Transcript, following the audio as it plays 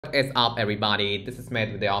What is up, everybody? This is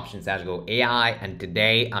Smith with the Options Agile AI, and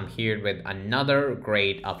today I'm here with another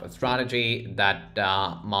great of a strategy that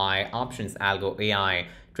my Options Algo AI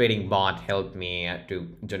trading bot helped me to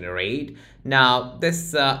generate. Now, this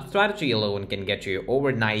strategy alone can get you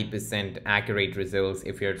over 90% accurate results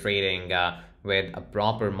if you're trading with a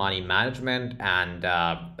proper money management and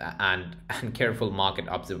careful market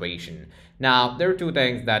observation. Now, there are two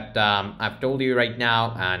things that I've told you right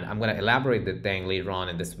now, and I'm going to elaborate the thing later on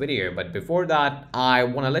in this video. But before that, I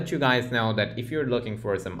want to let you guys know that if you're looking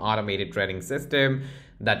for some automated trading system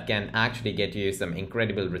that can actually get you some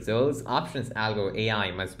incredible results, Options Algo AI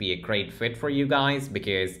must be a great fit for you guys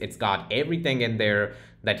because it's got everything in there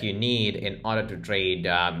that you need in order to trade,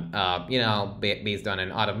 based on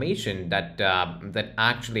an automation that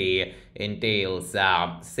actually entails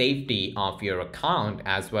safety of your account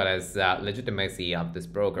as well as legitimacy of this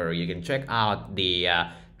broker. You can check out the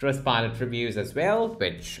Trustpilot reviews as well,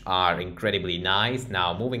 which are incredibly nice.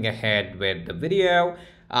 Now, moving ahead with the video.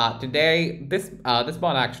 Today, this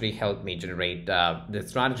bot actually helped me generate the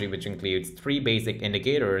strategy, which includes three basic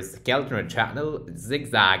indicators: Keltner channel,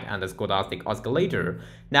 zigzag, and the stochastic oscillator.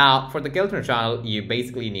 Now, for the Keltner channel, you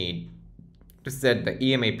basically need to set the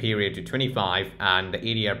EMA period to 25 and the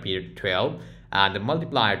ADR period to 12 and the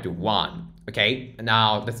multiplier to 1. Okay,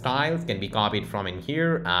 now the styles can be copied from in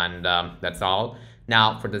here, and that's all.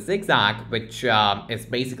 Now for the zigzag, which is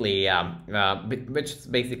basically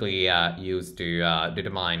used to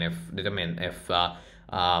determine if a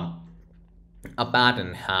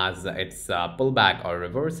pattern has its pullback or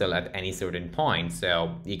reversal at any certain point.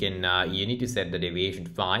 So you need to set the deviation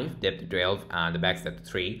to 5, depth to 12, and the backstep to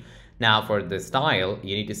 3. Now for the style,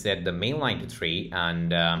 you need to set the main line to 3,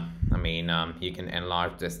 and you can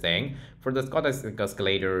enlarge this thing. For the stochastic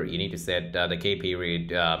oscillator, you need to set the K period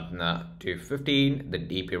to 15, the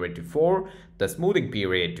D period to 4, the smoothing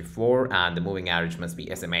period to 4, and the moving average must be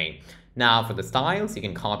SMA. Now for the styles, you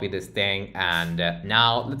can copy this thing, and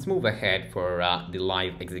now let's move ahead for the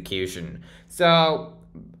live execution. So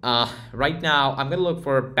right now, I'm going to look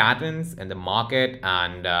for patterns in the market,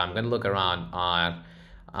 and I'm going to look around on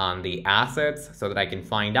the assets so that I can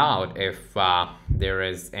find out if there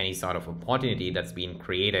is any sort of opportunity that's been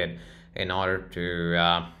created in order to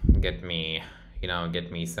get me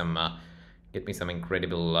some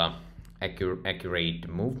incredible accurate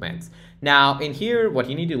movements. Now in here, what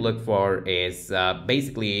you need to look for is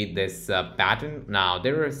basically this pattern. Now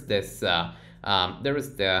there is this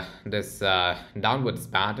downwards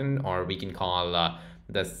pattern, or we can call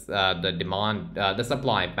this the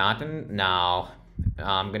supply pattern. Now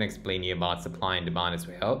I'm going to explain you about supply and demand as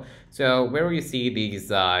well. So where you see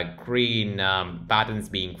these green patterns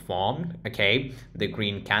being formed, okay, the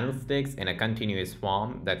green candlesticks in a continuous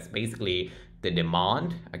form, that's basically the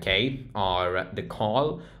demand, okay, or the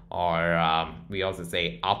call, or we also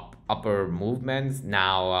say upper movements.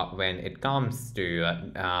 Now when it comes to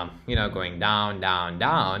going down,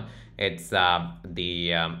 it's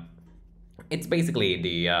basically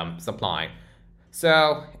the supply.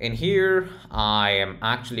 So in here, I am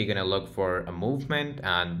actually going to look for a movement,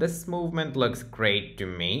 and this movement looks great to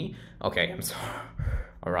me. Okay, I'm sorry.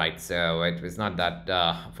 All right, so it was not that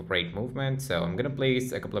of a great movement. So I'm going to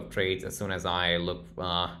place a couple of trades as soon as I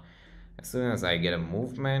get a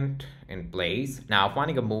movement in place. Now,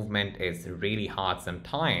 finding a movement is really hard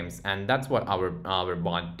sometimes, and that's what our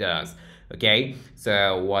bot does. Okay,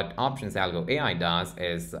 so what Options Algo AI does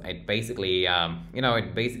is it basically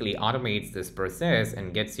automates this process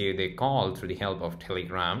and gets you the call through the help of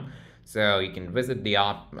Telegram. So you can visit the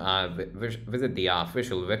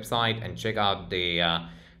official website and check out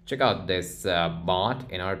this bot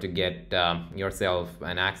in order to get yourself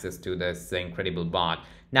an access to this incredible bot.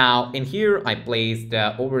 Now in here, I placed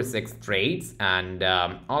over 6 trades, and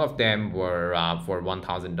all of them were for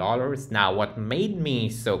 $1,000. Now what made me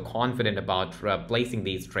so confident about placing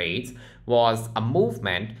these trades was a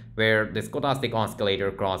movement where the stochastic oscillator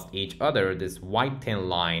crossed each other. This white thin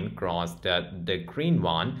line crossed the green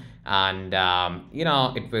one, and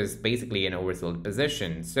it was basically an oversold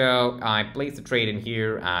position. So I placed a trade in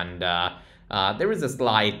here, and there was a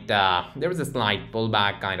slight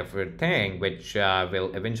pullback kind of a thing, which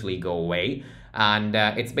will eventually go away, and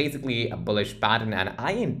it's basically a bullish pattern. And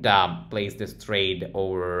I ain't placed this trade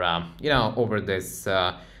over over this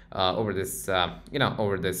over this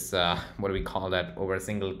over this what do we call that, over a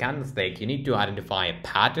single candlestick, you need to identify a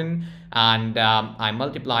pattern. And I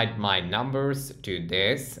multiplied my numbers to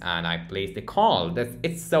this and I placed a call.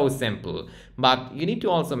 It's so simple. But you need to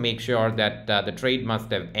also make sure that the trade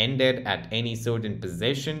must have ended at any certain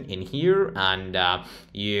position in here, and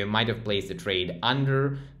you might have placed a trade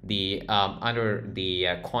under the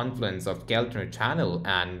confluence of Keltner channel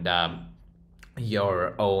and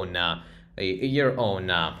your own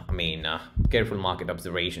careful market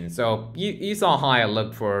observation. So you saw how I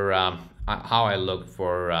looked for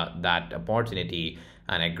that opportunity,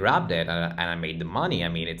 and I grabbed it, and I made the money. I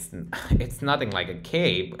mean, it's nothing like a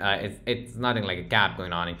cape. It's nothing like a cap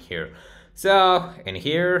going on in here. So in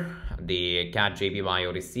here, the cat JPY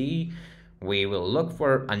OTC, we will look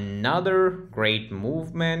for another great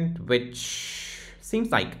movement, which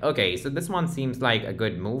seems like, okay, so this one seems like a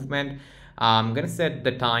good movement. I'm gonna set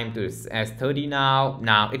the time to S30 now.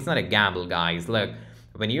 Now, it's not a gamble, guys. Look,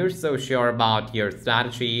 when you're so sure about your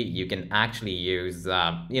strategy, you can actually use,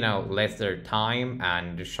 lesser time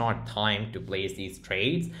and short time to place these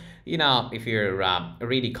trades. If you're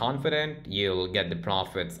really confident, you'll get the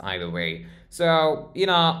profits either way. So,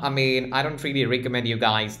 I don't really recommend you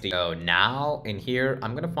guys to. So now in here,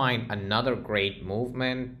 I'm gonna find another great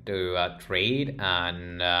movement to trade,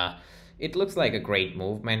 and it looks like a great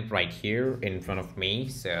movement right here in front of me.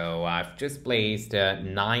 So I've just placed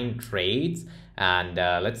 9 trades, and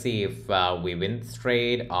let's see if we win this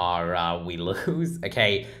trade or we lose.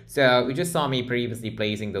 Okay, so you just saw me previously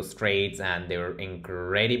placing those trades and they were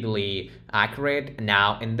incredibly accurate.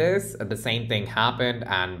 Now in this, the same thing happened,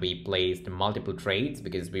 and we placed multiple trades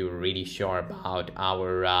because we were really sure about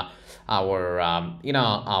our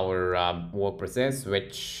work process,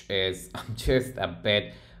 which is just a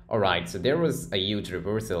bit. All right, so there was a huge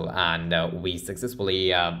reversal, and we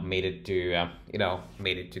successfully made it to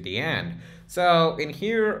the end. So in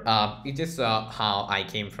here, you just saw how I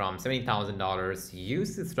came from $70,000,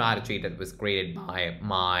 used the strategy that was created by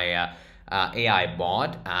my AI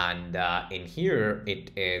bot, and in here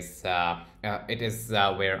it is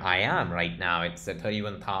where I am right now. It's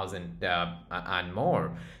 31,000 and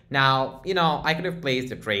more. Now, I could have placed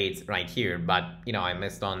the trades right here, but, I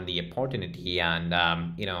missed on the opportunity, and,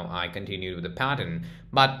 I continued with the pattern.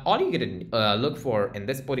 But all you get to look for in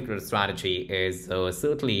this particular strategy is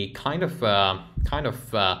certainly kind of a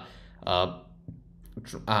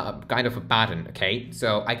pattern. Okay,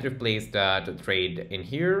 so I could have placed the trade in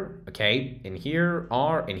here, okay, in here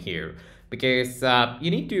or in here, because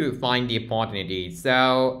you need to find the opportunity.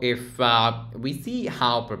 So if we see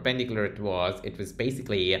how perpendicular it was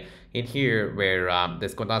basically in here where the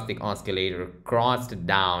stochastic oscillator crossed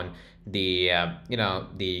down the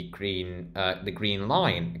green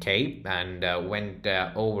line, okay, and went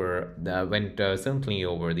simply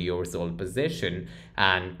over the oversold position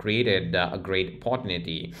and created a great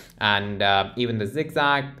opportunity. And even the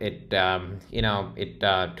zigzag, it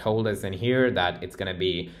told us in here that it's gonna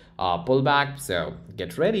be pullback, so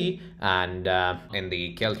get ready. And in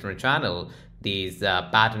the Keltner channel, these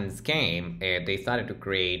patterns came, they started to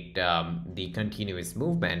create the continuous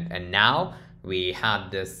movement, and now we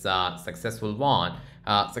had this successful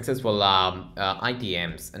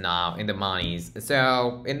ITMs now in the monies.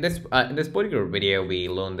 So in this particular video, we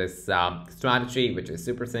learned this strategy, which is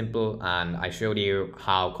super simple, and I showed you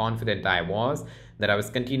how confident I was that I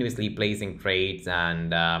was continuously placing trades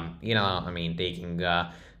and taking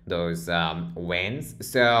those wins.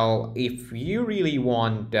 So if you really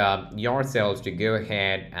want yourselves to go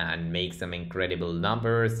ahead and make some incredible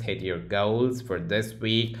numbers, hit your goals for this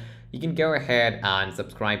week, you can go ahead and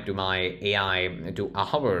subscribe to our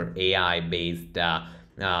AI based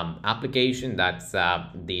application. That's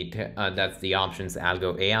the Options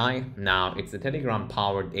Algo AI. Now it's a Telegram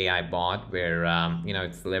powered AI bot where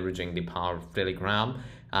it's leveraging the power of Telegram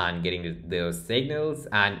and getting those signals.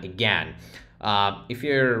 And again, if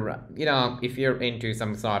you're into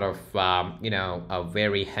some sort of a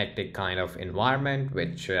very hectic kind of environment,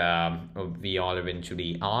 which we all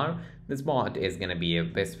eventually are, this bot is going to be a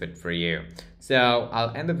best fit for you. So I'll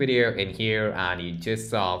end the video in here, and you just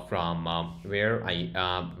saw from where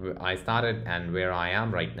I started and where I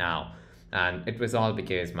am right now. And it was all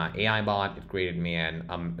because my AI bot, it created me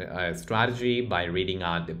a strategy by reading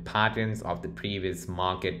out the patterns of the previous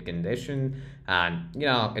market condition. And,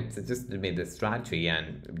 it's just made the strategy,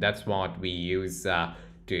 and that's what we use that's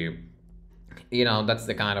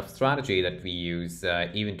the kind of strategy that we use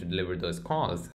even to deliver those calls.